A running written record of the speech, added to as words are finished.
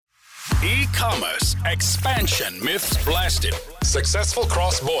E-commerce expansion myths blasted. Successful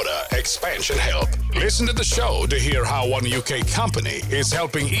cross-border expansion help. Listen to the show to hear how one UK company is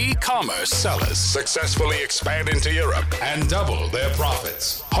helping e-commerce sellers successfully expand into Europe and double their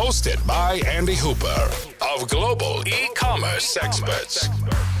profits. Hosted by Andy Hooper of Global E-commerce Experts.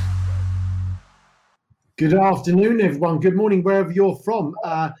 Good afternoon, everyone. Good morning, wherever you're from.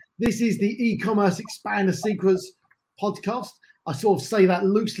 This is the e-commerce expander secrets podcast. I sort of say that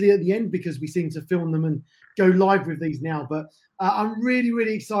loosely at the end because we seem to film them and go live with these now. But I'm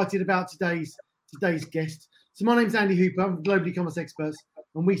really excited about today's guest. So my name's Andy Hooper. I'm Global E-commerce Experts,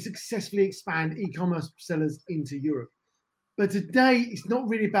 and we successfully expand e-commerce sellers into Europe. But today it's not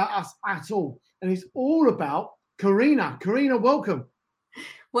really about us at all, and it's all about Karina. Karina, welcome.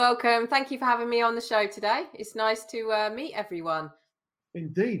 Welcome. Thank you for having me on the show today. It's nice to meet everyone.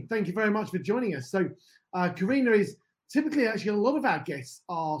 Indeed. Thank you very much for joining us. So Karina is typically, actually, a lot of our guests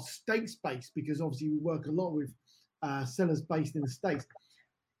are States-based because obviously we work a lot with sellers based in the States.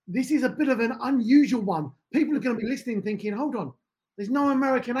 This is a bit of an unusual one. People are going to be listening thinking, hold on, there's no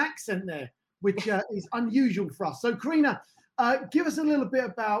American accent there, which is unusual for us. So Karina, give us a little bit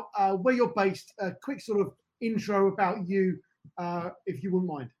about where you're based, a quick sort of intro about you, if you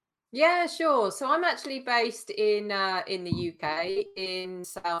wouldn't mind. Yeah, sure. So I'm actually based in the UK, in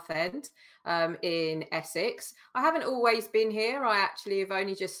Southend, in Essex. I haven't always been here. I actually have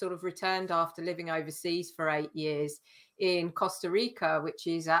only just sort of returned after living overseas for 8 years in Costa Rica, which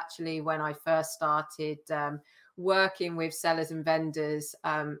is actually when I first started working with sellers and vendors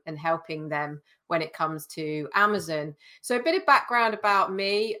and helping them when it comes to Amazon. So a bit of background about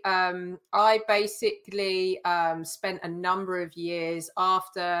me. I basically spent a number of years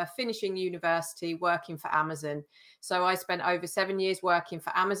after finishing university working for Amazon. So I spent over 7 years working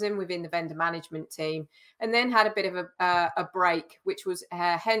for Amazon within the vendor management team, and then had a bit of a break, which was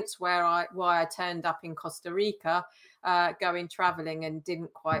hence why I turned up in Costa Rica, going traveling, and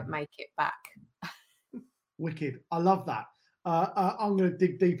didn't quite make it back. Wicked. I love that. I'm going to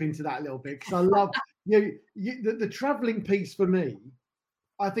dig deep into that a little bit because I love the traveling piece for me.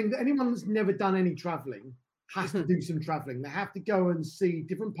 I think that anyone that's never done any traveling has to do some traveling. They have to go and see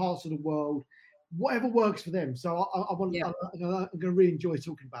different parts of the world, whatever works for them. So I'm going to really enjoy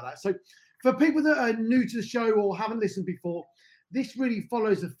talking about that. So for people that are new to the show or haven't listened before, this really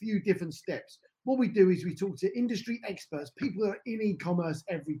follows a few different steps. What we do is we talk to industry experts, people that are in e-commerce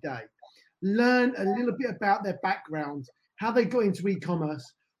every day, learn a little bit about their background, how they got into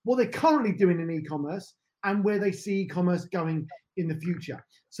e-commerce, what they're currently doing in e-commerce, and where they see e-commerce going in the future.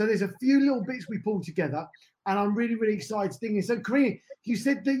 So there's a few little bits we pulled together, and I'm really excited thinking. So Karina, you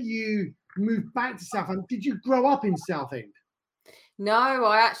said that you moved back to Southend. Did you grow up in Southend? No,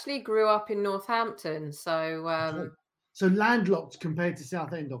 I actually grew up in Northampton. So so landlocked compared to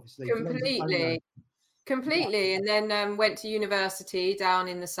Southend, obviously. Completely, and then went to university down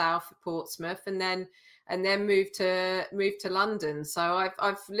in the south of Portsmouth, and then moved to London. So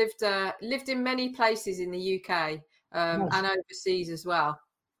I've lived in many places in the UK and overseas as well.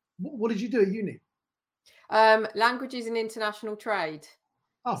 What did you do at uni? Languages and international trade.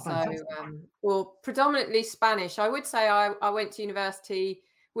 Oh, fantastic. So, well, predominantly Spanish. I would say I went to university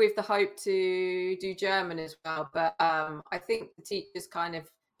with the hope to do German as well, but I think the teachers kind of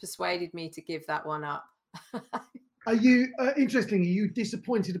persuaded me to give that one up. Are you interestingly, are you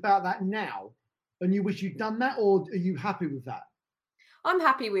disappointed about that now, and you wish you'd done that, or are you happy with that? I'm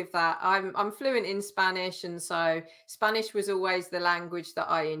happy with that. I'm fluent in Spanish, and so Spanish was always the language that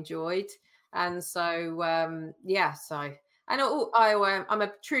I enjoyed, and so I'm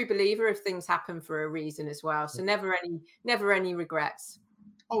a true believer if things happen for a reason as well. So never any regrets.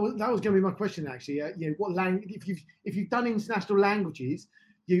 Oh, that was going to be my question actually. What language? If you've done international languages,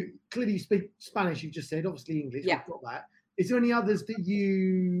 you clearly speak Spanish. You've just said, obviously English. Yeah. We've got that. Is there any others that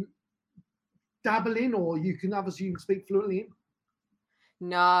you dabble in, or you can speak fluently in?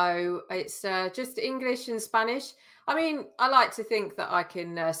 No, it's just English and Spanish. I mean, I like to think that I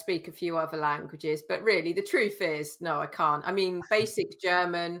can speak a few other languages, but really the truth is, no, I can't. I mean, basic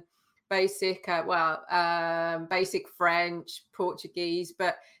German, basic French, Portuguese,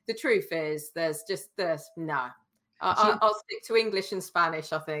 but the truth is there's no. I'll stick to English and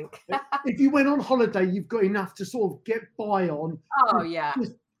Spanish, I think. If you went on holiday, you've got enough to sort of get by on. Oh, yeah.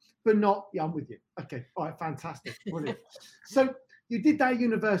 But not, yeah, I'm with you. Okay, all right, fantastic, brilliant. So you did that at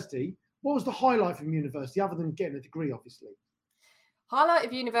university. What was the highlight from university, other than getting a degree, obviously? Highlight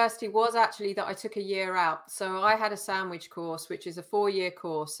of university was actually that I took a year out. So I had a sandwich course, which is a 4-year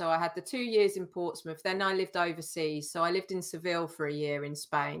course. So I had the 2 years in Portsmouth. Then I lived overseas. So I lived in Seville for a year in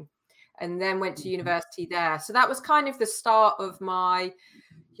Spain, and then went to university there. So that was kind of the start of my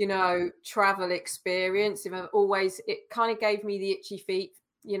you know, travel experience. It kind of gave me the itchy feet,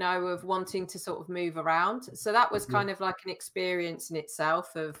 you know, of wanting to sort of move around. So that was kind of like an experience in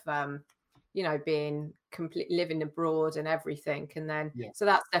itself of, you know, being completely living abroad and everything. And then, so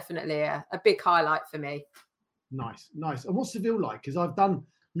that's definitely a big highlight for me. Nice. And what's Seville like? Because I've done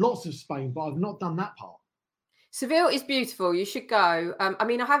lots of Spain, but I've not done that part. Seville is beautiful. You should go. I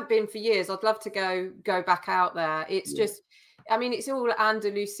mean, I haven't been for years. I'd love to go back out there. It's just, I mean, it's all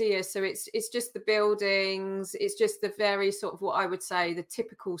Andalusia, so it's just the buildings. It's just the very sort of what I would say the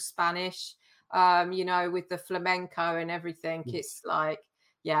typical Spanish, you know, with the flamenco and everything. It's like,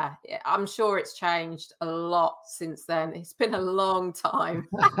 yeah, I'm sure it's changed a lot since then. It's been a long time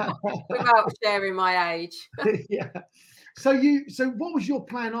without sharing my age. So what was your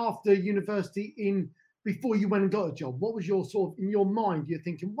plan after university before you went and got a job? What was your sort of, in your mind, you're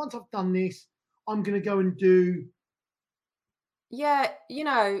thinking, once I've done this, I'm going to go and do. Yeah, you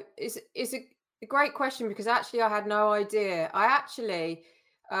know, it's a great question because actually I had no idea. I actually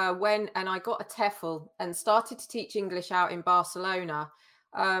went and I got a TEFL and started to teach English out in Barcelona.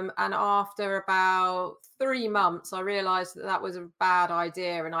 And after about 3 months, I realized that was a bad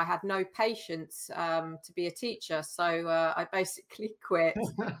idea and I had no patience to be a teacher. So I basically quit,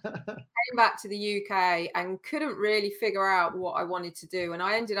 came back to the UK and couldn't really figure out what I wanted to do. And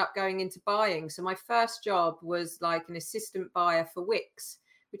I ended up going into buying. So my first job was like an assistant buyer for Wickes,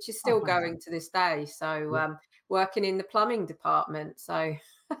 which is still going to this day. So working in the plumbing department. So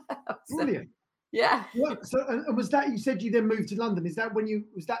brilliant. Yeah. So, and was that, you said you then moved to London? Is that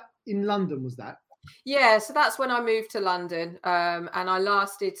was that in London? Was that? Yeah. So that's when I moved to London. And I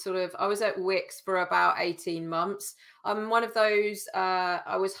lasted I was at Wickes for about 18 months. I'm one of those,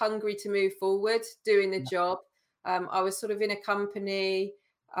 I was hungry to move forward doing the job. I was sort of in a company,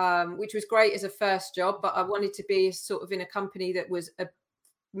 which was great as a first job, but I wanted to be sort of in a company that was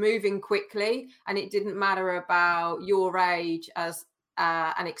moving quickly, and it didn't matter about your age as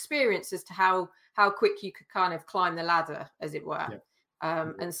an experience as to how quick you could kind of climb the ladder, as it were.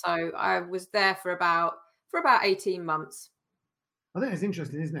 And so I was there for about 18 months. I think it's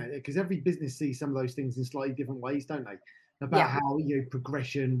interesting, isn't it? Because every business sees some of those things in slightly different ways, don't they? About how, you know,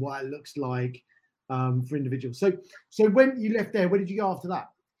 progression, what it looks like for individuals. So when you left there, where did you go after that?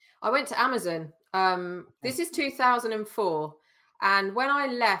 I went to Amazon. This is 2004. And when I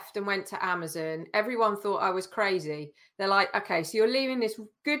left and went to Amazon, everyone thought I was crazy. They're like, okay, so you're leaving this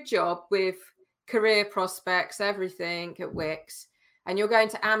good job with career prospects, everything at Wickes, and you're going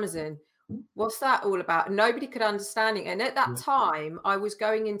to Amazon. What's that all about? And nobody could understand it. And at that time, I was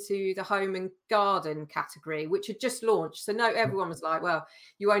going into the home and garden category, which had just launched. So everyone was like, well,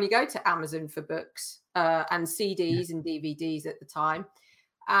 you only go to Amazon for books and CDs and DVDs at the time.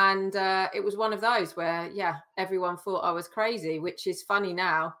 And it was one of those where, everyone thought I was crazy, which is funny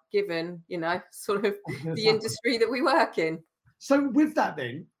now, given, you know, sort of the industry that we work in. So with that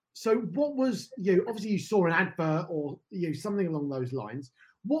then, so what was, you know, obviously you saw an advert or, you know, something along those lines.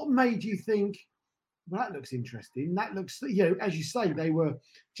 What made you think, well, that looks interesting. That looks, you know, as you say, they were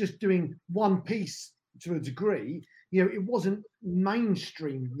just doing one piece to a degree. You know, it wasn't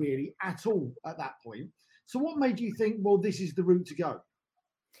mainstream really at all at that point. So what made you think, well, this is the route to go?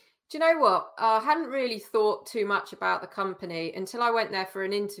 Do you know what? I hadn't really thought too much about the company until I went there for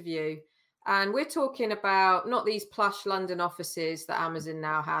an interview. And we're talking about not these plush London offices that Amazon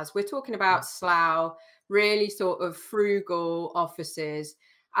now has. We're talking about Slough, really sort of frugal offices.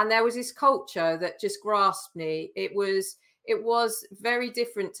 And there was this culture that just grasped me. It was very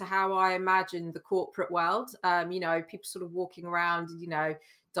different to how I imagined the corporate world. You know, people sort of walking around, you know,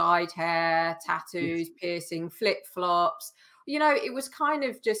 dyed hair, tattoos, piercing, flip-flops. You know, it was kind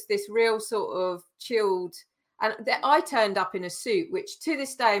of just this real sort of chilled. And I turned up in a suit, which to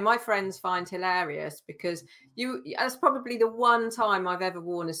this day, my friends find hilarious because that's probably the one time I've ever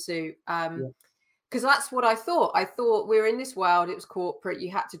worn a suit. Because that's what I thought. I thought we were in this world. It was corporate.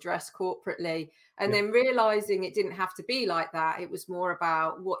 You had to dress corporately. And then realizing it didn't have to be like that. It was more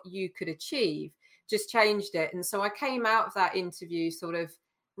about what you could achieve, just changed it. And so I came out of that interview sort of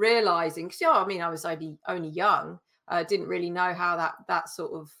realizing, because, I mean, I was only young. I didn't really know how that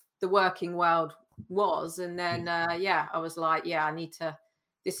sort of the working world was. And then, I was like, I need to,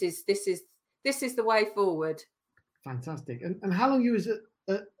 this is the way forward. Fantastic. And how long you was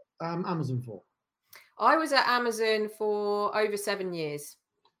at Amazon for? I was at Amazon for over 7 years.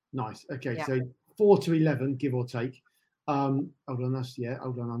 Nice. Okay. So 4 to 11, give or take. Hold on.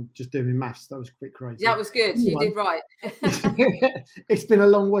 Hold on. I'm just doing maths. That was a bit crazy. That was good. You did right. It's been a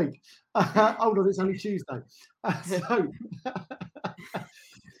long week. Hold on. It's only Tuesday.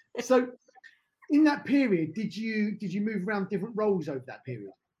 So in that period, did you move around different roles over that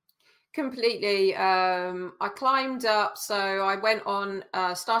period? Completely. I climbed up. So I went on,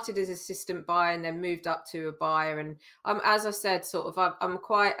 started as assistant buyer and then moved up to a buyer. And as I said, sort of, I'm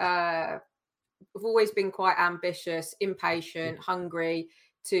quite, I've always been quite ambitious, impatient, hungry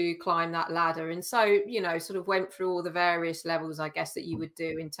to climb that ladder. And so, you know, sort of went through all the various levels, I guess, that you would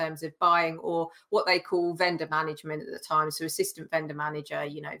do in terms of buying, or what they call vendor management at the time. So assistant vendor manager,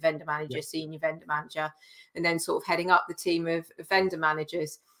 you know, vendor manager, senior vendor manager, and then sort of heading up the team of vendor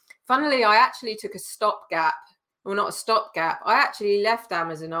managers. Funnily, I actually took a stopgap, well, not a stopgap. I actually left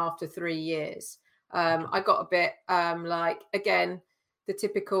Amazon after 3 years. I got a bit like, again, the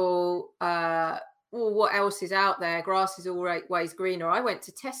typical, well, what else is out there? Grass is always greener. I went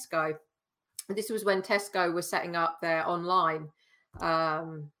to Tesco. This was when Tesco was setting up their online.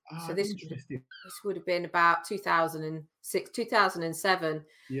 So this would have been about 2006, 2007.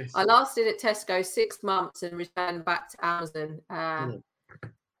 Yes. I lasted at Tesco 6 months and returned back to Amazon.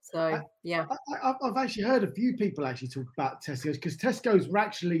 So yeah, I've actually heard a few people actually talk about Tesco's, because Tesco's were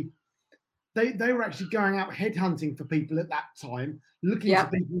actually they were actually going out headhunting for people at that time, looking for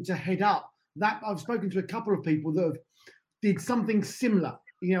people to head up. That I've spoken to a couple of people that have did something similar.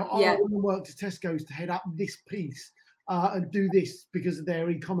 You know, I want to work to Tesco's to head up this piece and do this because of their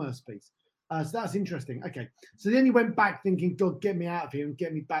e-commerce piece. So that's interesting. Okay, so then you went back thinking, God, get me out of here and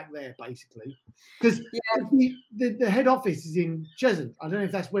get me back there, basically, because the head office is in Cheshunt. I don't know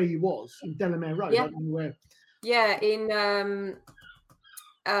if that's where you was, in Delamere Road. I don't know where. Yeah, in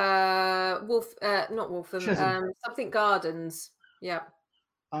not Waltham, something Gardens. Yeah.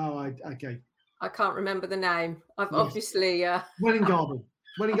 Oh, okay. I can't remember the name. I've obviously Welwyn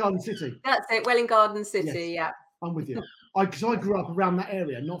Garden City. That's it, Welwyn Garden City. Yeah, I'm with you. Because I grew up around that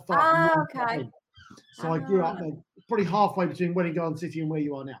area, not far from okay. So I grew up there, probably halfway between Welwyn Garden City and where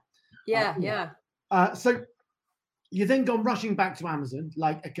you are now. Yeah. So you then gone rushing back to Amazon,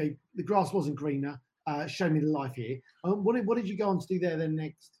 like, okay, the grass wasn't greener. Show me the life here. What did you go on to do there then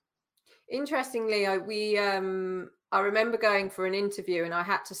next? Interestingly, I remember going for an interview and I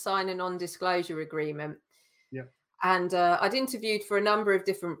had to sign a non-disclosure agreement. Yeah. And I'd interviewed for a number of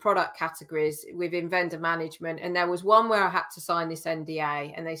different product categories within vendor management. And there was one where I had to sign this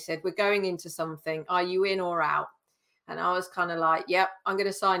NDA. And they said, we're going into something. Are you in or out? And I was kind of like, yep, I'm going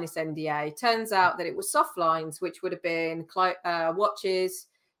to sign this NDA. Turns out that it was soft lines, which would have been watches,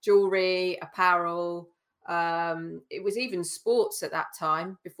 jewelry, apparel. It was even sports at that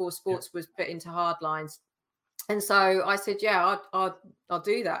time, before sports was put into hard lines. And so I said, yeah, I'll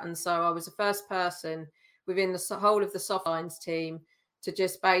do that. And so I was the first person within the whole of the soft lines team to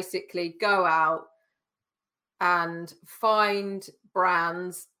just basically go out and find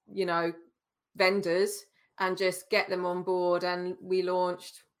brands, you know, vendors, and just get them on board. And we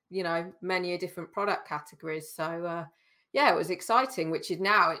launched, you know, many different product categories. So it was exciting, which is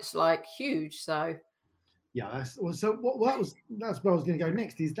now it's like huge. So that's where I was going to go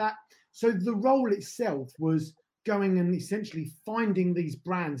next. Is that so? The role itself was going and essentially finding these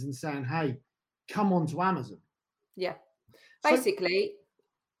brands and saying, hey, come on to Amazon. Yeah, basically,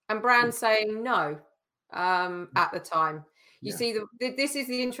 and brands saying no at the time. You see, this is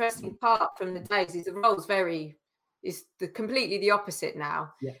the interesting part from the days. Is the role's completely the opposite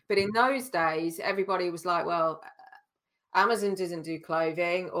now. Yeah. But in those days, everybody was like, well, Amazon doesn't do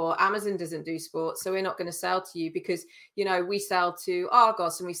clothing, or Amazon doesn't do sports, so we're not going to sell to you because, you know, we sell to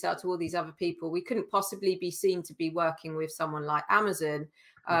Argos and we sell to all these other people. We couldn't possibly be seen to be working with someone like Amazon.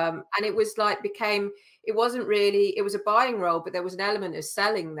 And it was like it wasn't really, it was a buying role, but there was an element of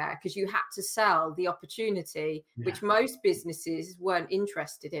selling there because you had to sell the opportunity, which most businesses weren't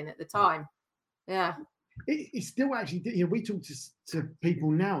interested in at the time. Yeah. It's still actually, you know, we talk to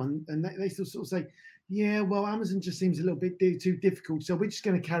people now and they still sort of say, yeah, well, Amazon just seems a little bit too difficult, so we're just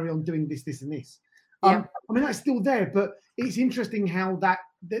going to carry on doing this, and this. I mean, that's still there, but it's interesting how that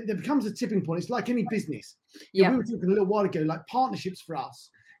there becomes a tipping point. It's like any business. We were talking a little while ago, like partnerships for us.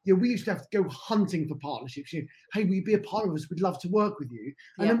 You know, we used to have to go hunting for partnerships. You know, hey, will you be a part of us? We'd love to work with you.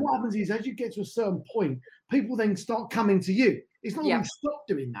 And then what happens is, as you get to a certain point, people then start coming to you. It's not that we stop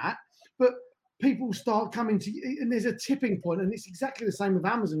doing that, but people start coming to you, and there's a tipping point. And it's exactly the same with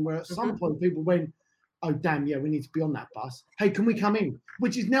Amazon, where at some point people went, oh, damn, yeah, we need to be on that bus. Hey, can we come in?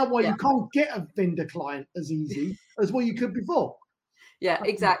 Which is now why you can't get a vendor client as easy as what you could before. Yeah,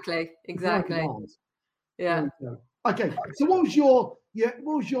 exactly. Yeah. Okay, so what was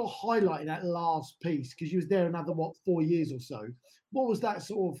your highlight in that last piece? Because you was there another, 4 years or so. What was that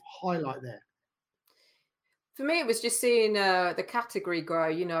sort of highlight there? For me, it was just seeing the category grow.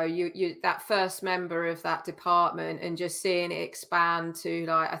 You know, you that first member of that department, and just seeing it expand to,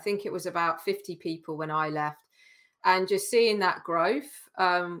 like, I think it was about 50 people when I left, and just seeing that growth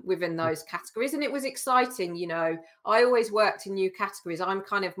within those categories. And it was exciting. You know, I always worked in new categories. I'm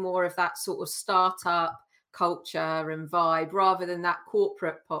kind of more of that sort of startup culture and vibe rather than that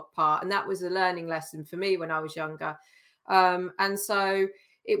corporate part. And that was a learning lesson for me when I was younger. And so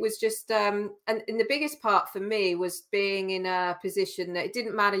it was just, and the biggest part for me was being in a position that it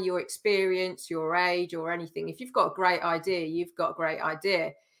didn't matter your experience, your age or anything. If you've got a great idea, you've got a great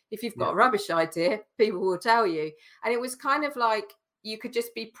idea. If you've got a rubbish idea, people will tell you. And it was kind of like, you could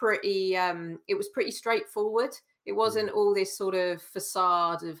just be pretty, it was pretty straightforward. It wasn't all this sort of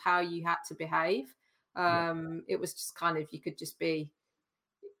facade of how you had to behave. It was just kind of, you could just be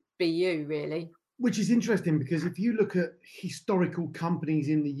you, really. Which is interesting, because if you look at historical companies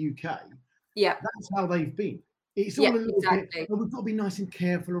in the UK, that's how they've been. It's all a little bit, we've got to be nice and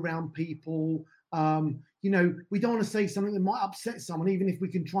careful around people. You know, we don't want to say something that might upset someone, even if we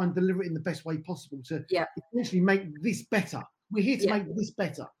can try and deliver it in the best way possible to essentially make this better. We're here to make this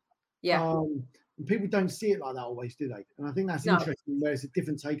better. And people don't see it like that always, do they? And I think that's interesting, where it's a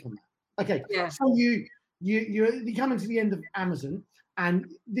different take on that. Okay, so you're coming to the end of Amazon, and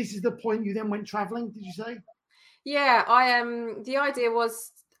this is the point you then went traveling, did you say? Yeah, the idea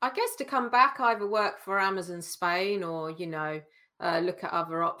was, I guess, to come back, either work for Amazon Spain or, you know, look at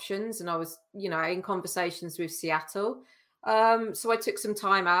other options. And I was, you know, in conversations with Seattle. So I took some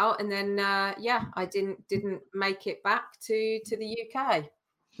time out, and then I didn't make it back to the UK.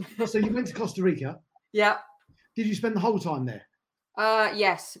 So you went to Costa Rica. Yeah. Did you spend the whole time there?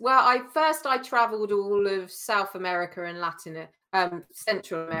 Yes. Well, I traveled all of South America and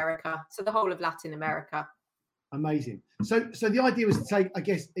Central America, so the whole of Latin America. Amazing. So the idea was to take, I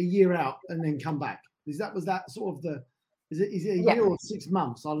guess, a year out and then come back. Was that sort of the? Is it a year or 6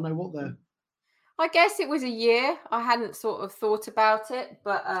 months? I don't know what the. I guess it was a year. I hadn't sort of thought about it,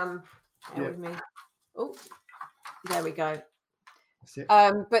 but bear with me. Oh, there we go. That's it.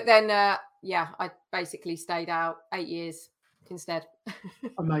 But then I basically stayed out 8 years instead.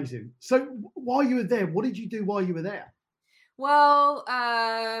 Amazing. So while you were there, what did you do while you were there? Well,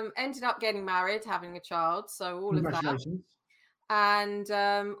 ended up getting married, having a child, so all of that. And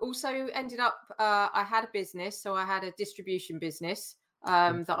also ended up, I had a business, so I had a distribution business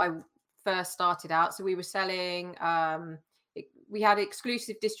that I first started out. So we were selling, we had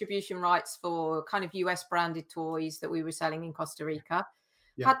exclusive distribution rights for kind of US branded toys that we were selling in Costa Rica.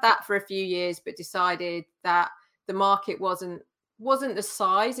 Had that for a few years, but decided that the market wasn't the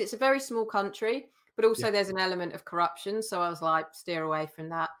size. It's a very small country, but also there's an element of corruption. So I was like, steer away from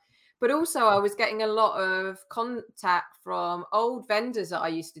that. But also I was getting a lot of contact from old vendors that I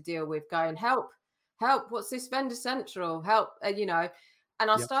used to deal with going, help, what's this Vendor Central? Help, you know. And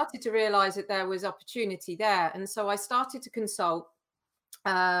I started to realize that there was opportunity there. And so I started to consult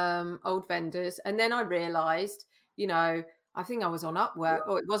old vendors. And then I realized, you know, I think I was on Upwork,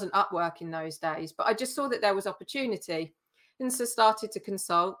 or it wasn't Upwork in those days, but I just saw that there was opportunity. And so started to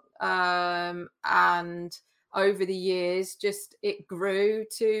consult. And over the years, just it grew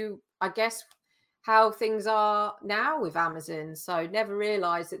to, I guess, how things are now with Amazon. So never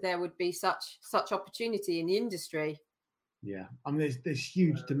realized that there would be such opportunity in the industry. Yeah, I mean, there's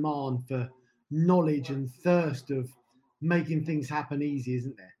huge demand for knowledge and thirst of making things happen easy,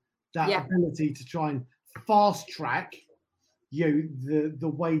 isn't there? That ability to try and fast track the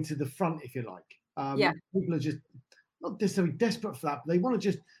way to the front, if you like. People are just not necessarily desperate for that, but they want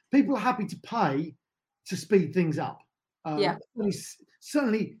to people are happy to pay to speed things up.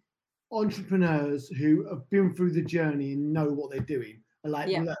 Certainly entrepreneurs who have been through the journey and know what they're doing are like,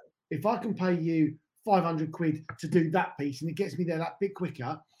 look, if I can pay you 500 quid to do that piece and it gets me there that bit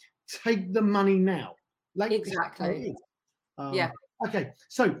quicker, take the money now. Like, exactly. Okay.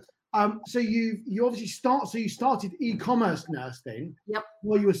 So you obviously started e-commerce nurse then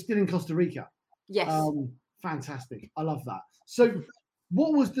while you were still in Costa Rica. Yes. Fantastic. I love that. So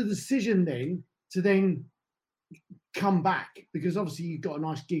what was the decision then to then come back? Because obviously you got a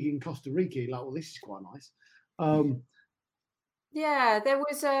nice gig in Costa Rica. You're like, well, this is quite nice. There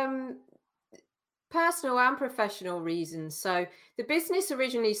was personal and professional reasons. So the business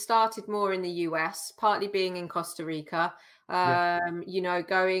originally started more in the US, partly being in Costa Rica, you know,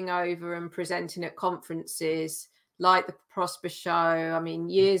 going over and presenting at conferences like the Prosper Show. I mean,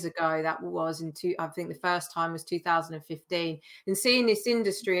 years ago, that was I think the first time was 2015, and seeing this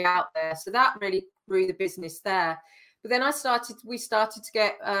industry out there. So that really grew the business there. But then we started to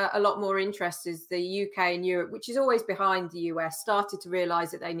get a lot more interest as the UK and Europe, which is always behind the US, started to realize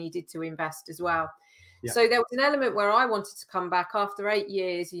that they needed to invest as well. So there was an element where I wanted to come back after 8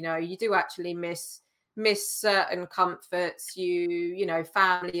 years. You know, you do actually miss miss certain comforts. You know,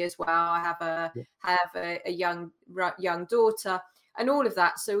 family as well. I have a young daughter and all of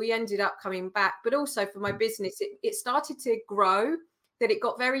that. So we ended up coming back. But also for my business, it started to grow, that it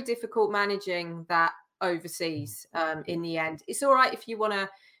got very difficult managing that overseas in the end. It's all right if you want to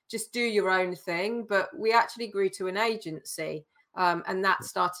just do your own thing, but we actually grew to an agency, and that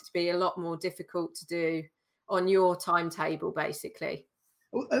started to be a lot more difficult to do on your timetable, basically.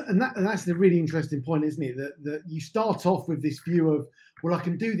 And that's the really interesting point, isn't it? That you start off with this view of, well, I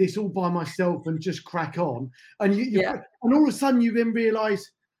can do this all by myself and just crack on, and and all of a sudden you then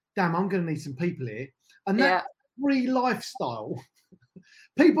realise, damn, I'm going to need some people here, and that free lifestyle.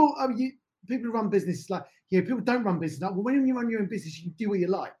 People who run businesses like, people don't run business like, well, when you run your own business, you can do what you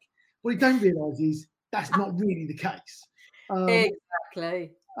like. What you don't realise is that's not really the case.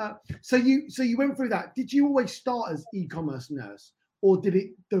 Exactly. So you went through that. Did you always start as e-commerce nurse, or did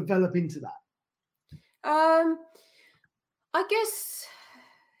it develop into that? I guess,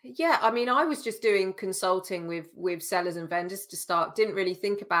 yeah. I mean, I was just doing consulting with sellers and vendors to start. Didn't really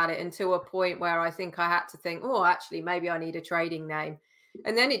think about it until a point where I think I had to think, oh, actually, maybe I need a trading name.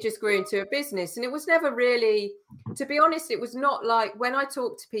 And then it just grew into a business. And it was never really, to be honest, it was not like when I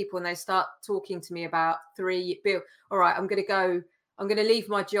talk to people and they start talking to me about all right, I'm going to leave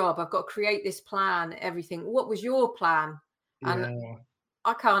my job. I've got to create this plan, everything. What was your plan? And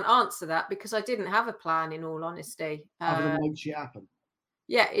I can't answer that because I didn't have a plan, in all honesty. Other than make shit happen.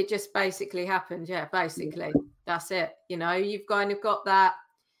 Yeah, it just basically happened. Yeah, basically. That's it. You know, you've kind of got that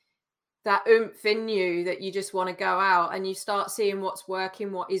oomph in you that you just want to go out and you start seeing what's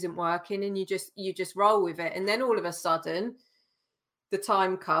working, what isn't working, and you just roll with it. And then all of a sudden the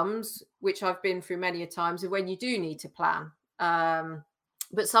time comes, which I've been through many a times, of when you do need to plan.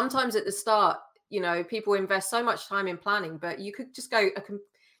 But sometimes at the start, you know, people invest so much time in planning, but you could just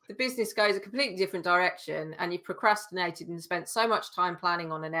the business goes a completely different direction and you've procrastinated and spent so much time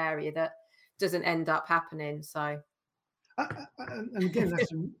planning on an area that doesn't end up happening. So and again,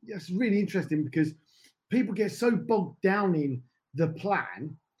 that's really interesting, because people get so bogged down in the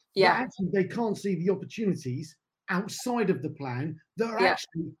plan that actually they can't see the opportunities outside of the plan that are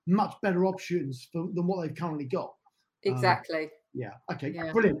actually much better options than what they've currently got. Exactly. Okay.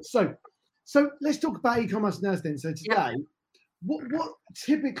 Brilliant. So let's talk about e-commerce nurse then. So today, what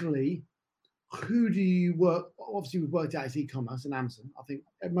typically, who do you work? Obviously, we've worked out as e-commerce and Amazon. I think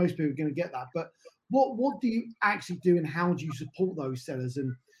most people are going to get that. But what do you actually do, and how do you support those sellers,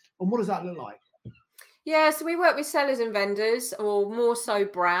 and what does that look like? Yeah, so we work with sellers and vendors, or more so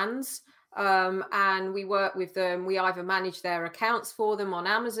brands, and we work with them. We either manage their accounts for them on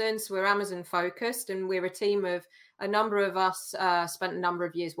Amazon, so we're Amazon focused, and we're a team of a number of us spent a number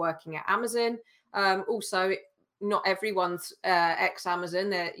of years working at Amazon. Also, not everyone's ex-Amazon.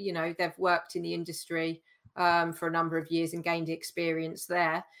 They've worked in the industry for a number of years and gained experience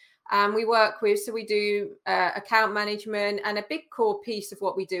there. And we do account management, and a big core piece of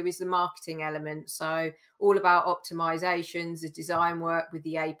what we do is the marketing element. So all about optimizations, the design work with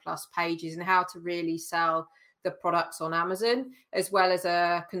the A+ pages, and how to really sell the products on Amazon, as well as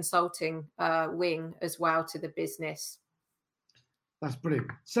a consulting wing as well to the business. That's brilliant.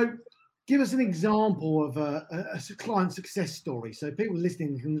 So give us an example of a client success story, so people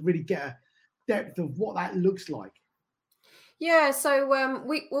listening can really get a depth of what that looks like. Yeah, so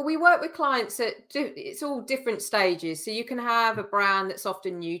we work with clients it's all different stages. So you can have a brand that's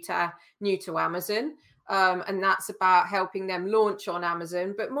often new to Amazon, and that's about helping them launch on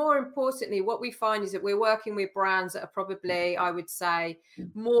Amazon. But more importantly, what we find is that we're working with brands that are probably, I would say,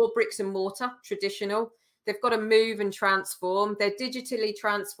 more bricks and mortar, traditional. They've got to move and transform. They're digitally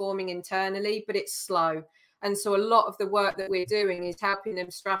transforming internally, but it's slow. And so a lot of the work that we're doing is helping them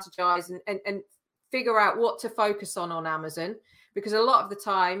strategize and figure out what to focus on Amazon, because a lot of the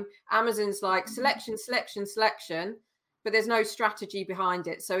time Amazon's like selection, but there's no strategy behind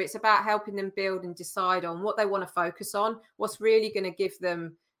it. So it's about helping them build and decide on what they want to focus on, what's really going to give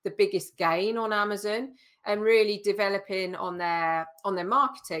them the biggest gain on Amazon, and really developing on their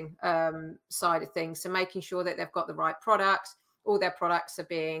marketing side of things. So making sure that they've got the right products, all their products are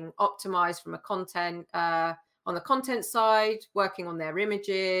being optimized from a content on the content side, working on their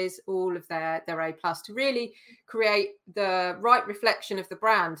images, all of their A+ to really create the right reflection of the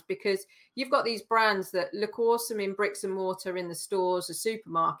brand, because you've got these brands that look awesome in bricks and mortar in the stores or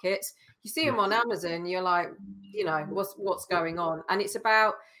supermarkets. You see them on Amazon, you're like, what's going on? And it's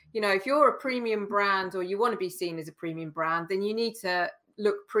about, if you're a premium brand or you want to be seen as a premium brand, then you need to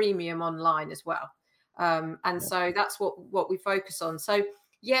look premium online as well. So that's what we focus on. So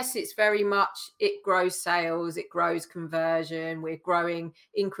yes, it's very much, it grows sales, it grows conversion, we're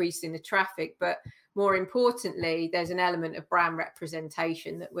increasing the traffic, but more importantly, there's an element of brand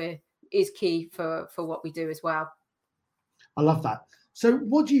representation that is key for what we do as well. I love that. So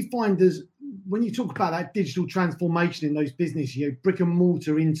what do you find as when you talk about that digital transformation in those businesses, brick and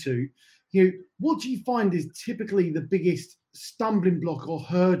mortar into, what do you find is typically the biggest stumbling block or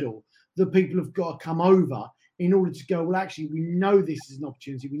hurdle that people have got to come over in order to go, well, actually, we know this is an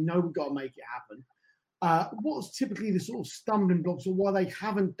opportunity. We know we've got to make it happen. What's typically the sort of stumbling blocks or why they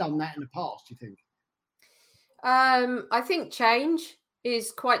haven't done that in the past, do you think? I think change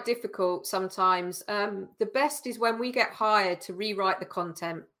is quite difficult sometimes. The best is when we get hired to rewrite the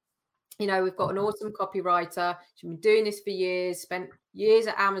content. We've got an awesome copywriter. She's been doing this for years, spent years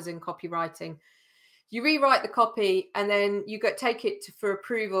at Amazon copywriting. You rewrite the copy and then you take it for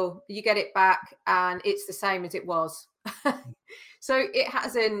approval. You get it back and it's the same as it was. So it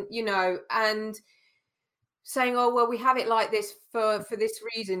hasn't, and saying, oh, well, we have it like this for this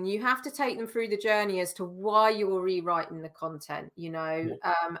reason. You have to take them through the journey as to why you were rewriting the content,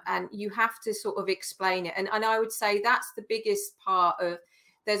 and you have to sort of explain it. And I would say that's the biggest part of,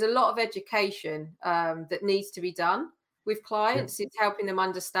 there's a lot of education that needs to be done with clients. It's helping them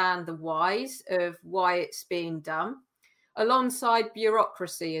understand the whys of why it's being done, alongside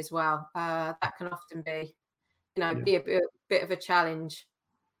bureaucracy as well. That can often be, be a bit of a challenge.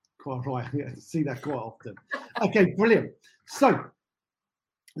 Quite right. Yeah, I see that quite often. Okay, brilliant. So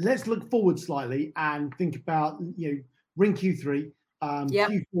let's look forward slightly and think about, we're in Q3.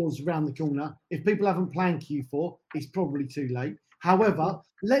 Q4's around the corner. If people haven't planned Q4, it's probably too late. However,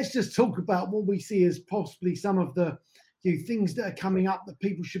 let's just talk about what we see as possibly some of the things that are coming up that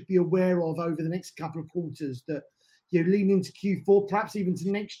people should be aware of over the next couple of quarters that lean into Q4, perhaps even to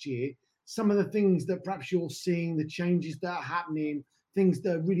next year. Some of the things that perhaps you're seeing, the changes that are happening, things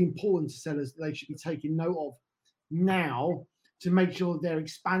that are really important to sellers that they should be taking note of now to make sure their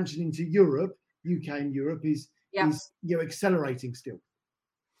expansion into Europe, UK and Europe is accelerating still.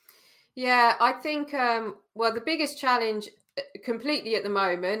 Yeah, I think, the biggest challenge completely at the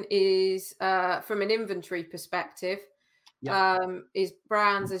moment is from an inventory perspective, is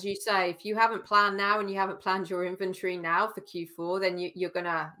brands, as you say, if you haven't planned now and you haven't planned your inventory now for Q4, then you're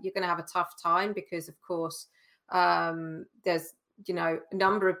gonna have a tough time because, of course, there's a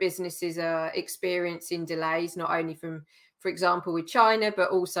number of businesses are experiencing delays, not only from, for example, with China, but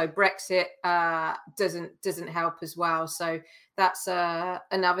also Brexit doesn't help as well. So that's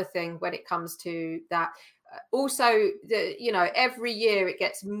another thing when it comes to that. Also, every year it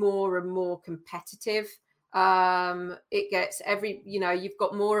gets more and more competitive. It gets you've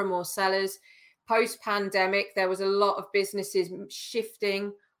got more and more sellers. Post-pandemic, there was a lot of businesses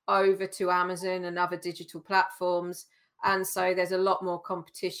shifting over to Amazon and other digital platforms. And so there's a lot more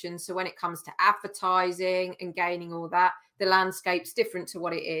competition. So when it comes to advertising and gaining all that, the landscape's different to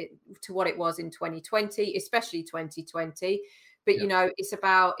what it was in 2020, especially 2020. But, it's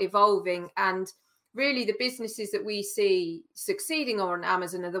about evolving. And really the businesses that we see succeeding on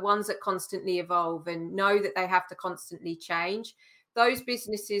Amazon are the ones that constantly evolve and know that they have to constantly change. Those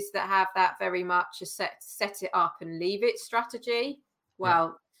businesses that have that very much a set it up and leave it strategy,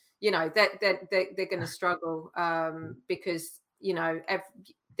 well, they're going to struggle because,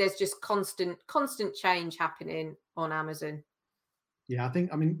 there's just constant change happening on Amazon. Yeah, I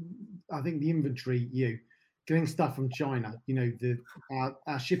think the inventory, getting stuff from China,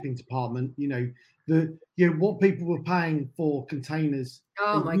 our shipping department, what people were paying for containers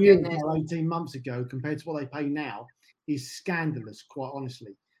my goodness, 18 months ago compared to what they pay now is scandalous, quite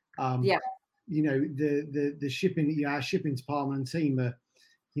honestly. The shipping, our shipping department and team are,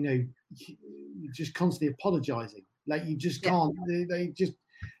 just constantly apologizing. Like you just can't,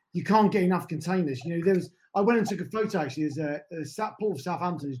 you can't get enough containers. I went and took a photo actually. There's a Port of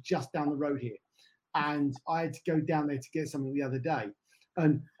Southampton is just down the road here. And I had to go down there to get something the other day.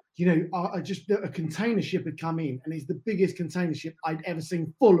 And, a container ship had come in and it's the biggest container ship I'd ever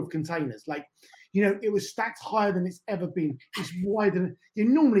seen full of containers. Like, it was stacked higher than it's ever been. It's wider than,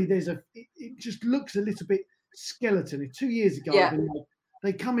 normally it just looks a little bit skeleton. 2 years ago, I've been like,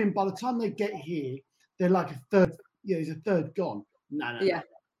 they come in, by the time they get here, they're like there's a third gone. No.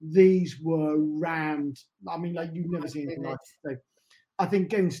 These were rammed. I mean, like you've never seen anything like it. So I think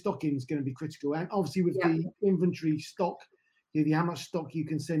getting stock in is going to be critical. And obviously with the inventory stock, how much stock you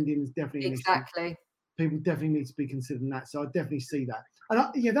can send in is definitely exactly. People definitely need to be considering that. So I definitely see that. And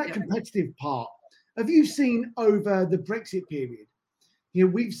that competitive part. Have you seen over the Brexit period?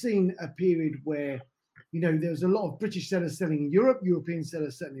 We've seen a period where there was a lot of British sellers selling in Europe, European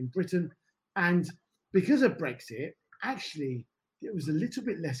sellers selling in Britain. And because of Brexit, actually, it was a little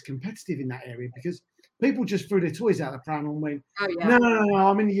bit less competitive in that area because people just threw their toys out of the pram and went, Oh yeah. no,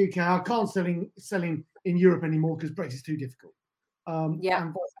 I'm in the UK. I can't sell in Europe anymore because Brexit's too difficult. Yeah.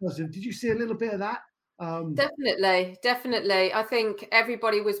 And vice versa. Did you see a little bit of that? Definitely. I think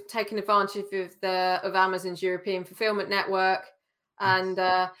everybody was taking advantage of Amazon's European fulfillment network. And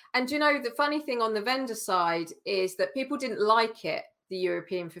you know, the funny thing on the vendor side is that people didn't like it, the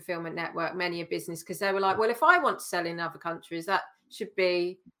European fulfillment network, many a business, because they were like, well, if I want to sell in other countries, that should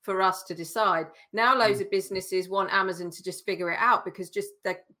be for us to decide. Now loads of businesses want Amazon to just figure it out because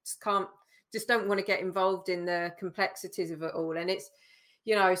they don't want to get involved in the complexities of it all. And it's,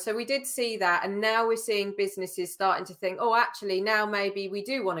 you know, so we did see that. And now we're seeing businesses starting to think, oh, actually, now maybe we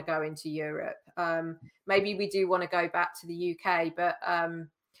do want to go into Europe. Maybe we do want to go back to the UK. But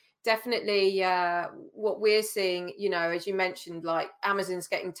definitely what we're seeing, you know, as you mentioned, like Amazon's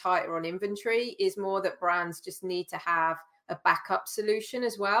getting tighter on inventory, is more that brands just need to have a backup solution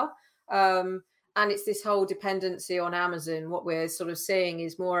as well. And it's this whole dependency on Amazon. What we're sort of seeing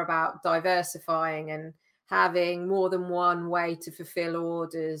is more about diversifying and having more than one way to fulfill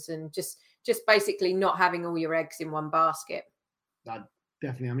orders, and just basically not having all your eggs in one basket.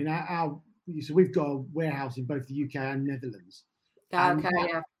 Definitely. I mean, so we've got a warehouse in both the UK and Netherlands.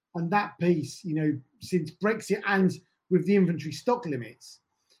 And that piece, you know, since Brexit and with the inventory stock limits,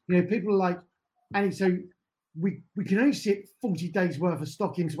 you know, people are like, and so we can only ship 40 days worth of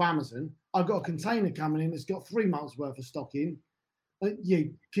stock into Amazon. I've got a container coming in that's got 3 months worth of stock in.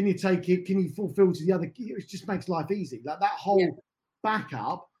 Can you take it? Can you fulfill to the other? It just makes life easy. Like that whole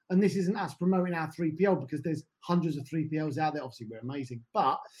backup. And this isn't us promoting our 3PL because there's hundreds of 3PLs out there. Obviously, we're amazing.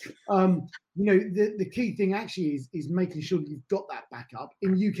 But, you know, the key thing actually is making sure you've got that backup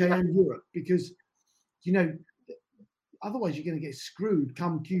in UK and Europe, because, you know, otherwise you're going to get screwed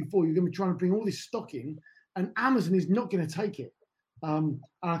come Q4. You're going to be trying to bring all this stock in and Amazon is not going to take it. And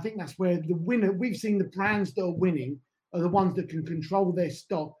I think that's where the winner, we've seen the brands that are winning are the ones that can control their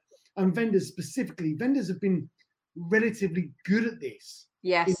stock. And vendors specifically, vendors have been relatively good at this.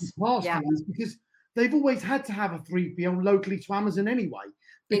 Yes. In the past years, because they've always had to have a 3PL locally to Amazon anyway,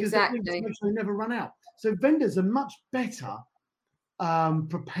 because they never run out. So vendors are much better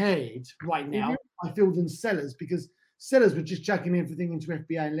prepared right now, I feel, than sellers, because sellers were just chucking everything into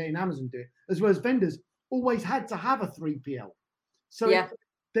FBA and letting Amazon do it, as well as vendors always had to have a 3PL. So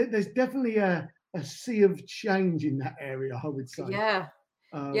there's definitely a sea of change in that area, I would say.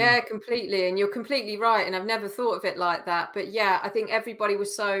 Yeah, completely. And you're completely right. And I've never thought of it like that. But yeah, I think everybody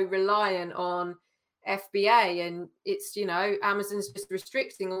was so reliant on FBA, and it's, you know, Amazon's just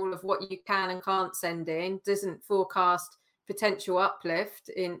restricting all of what you can and can't send in, doesn't forecast potential uplift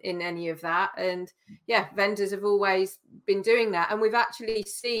in any of that. And yeah, vendors have always been doing that. And we've actually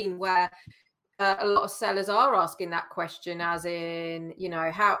seen where a lot of sellers are asking that question, as in, you know,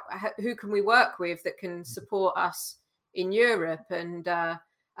 who can we work with that can support us in Europe, and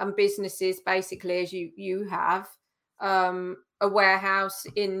businesses basically, as you have a warehouse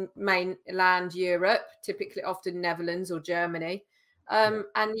in mainland Europe, typically often Netherlands or Germany, and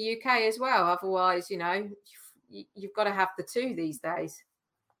the UK as well. Otherwise, you know, you've got to have the two these days.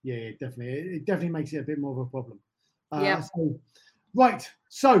 Yeah, definitely. It definitely makes it a bit more of a problem.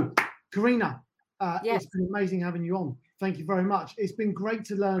 So Karina, it's been amazing having you on. Thank you very much. It's been great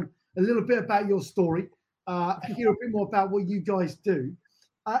to learn a little bit about your story. Hear a bit more about what you guys do.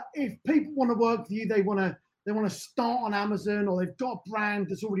 If people want to work with you, they want to start on Amazon, or they've got a brand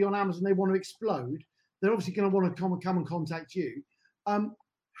that's already on Amazon, they want to explode, they're obviously going to want to come and contact you.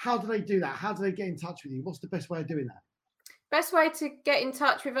 How do they do that? How do they get in touch with you? What's the best way of doing that? Best way to get in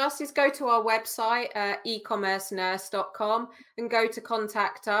touch with us is go to our website, ecommercenurse.com, and go to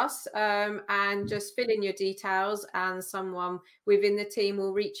contact us, and just fill in your details, and someone within the team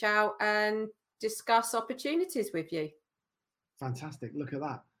will reach out and discuss opportunities with you. Fantastic. Look at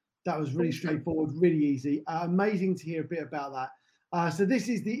that. That was really straightforward, really easy. Amazing to hear a bit about that. So this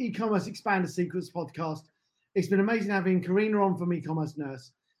is the E-commerce Expander Secrets podcast. It's been amazing having Karina on from E-commerce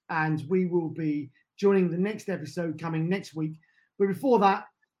Nurse, and we will be joining the next episode coming next week. But before that,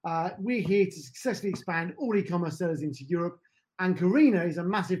 we're here to successfully expand all e-commerce sellers into Europe, and Karina is a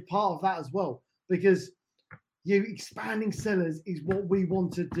massive part of that as well, because expanding sellers is what we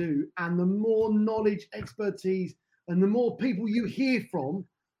want to do. And the more knowledge, expertise, and the more people you hear from,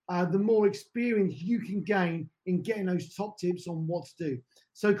 the more experience you can gain in getting those top tips on what to do.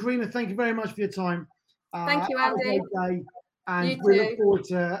 So, Karina, thank you very much for your time. Thank you, Andy. Have a great day, and we look forward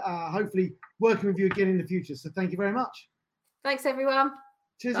to hopefully working with you again in the future. So, thank you very much. Thanks, everyone.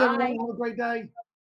 Cheers, everyone. Have a great day.